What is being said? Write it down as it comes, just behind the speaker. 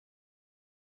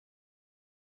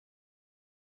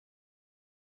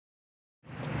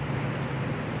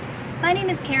My name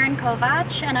is Karen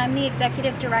Kovach, and I'm the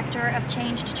Executive Director of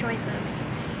Changed Choices.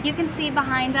 You can see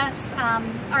behind us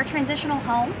our transitional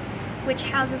home, which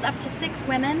houses up to 6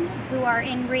 women who are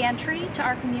in re-entry to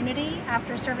our community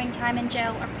after serving time in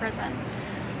jail or prison.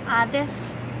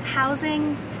 This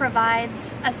housing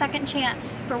provides a second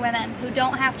chance for women who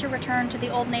don't have to return to the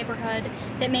old neighborhood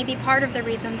that may be part of the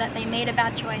reason that they made a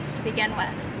bad choice to begin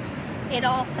with. It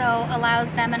also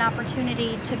allows them an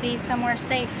opportunity to be somewhere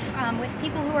safe with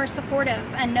people who are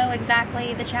supportive and know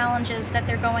exactly the challenges that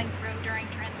they're going through during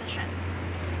transition.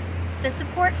 The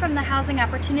support from the Housing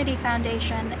Opportunity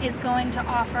Foundation is going to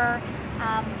offer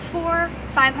 4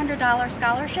 $500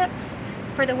 scholarships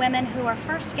for the women who are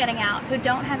first getting out, who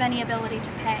don't have any ability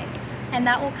to pay. And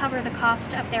that will cover the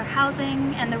cost of their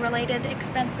housing and the related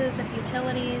expenses of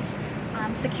utilities,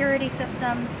 security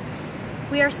system.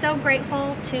 We are so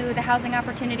grateful to the Housing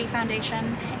Opportunity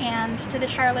Foundation and to the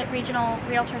Charlotte Regional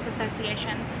Realtors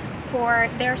Association for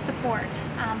their support,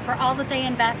 for all that they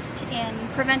invest in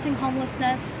preventing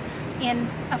homelessness, in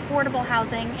affordable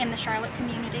housing in the Charlotte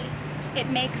community. It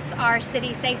makes our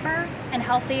city safer and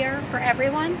healthier for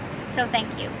everyone, so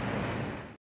thank you.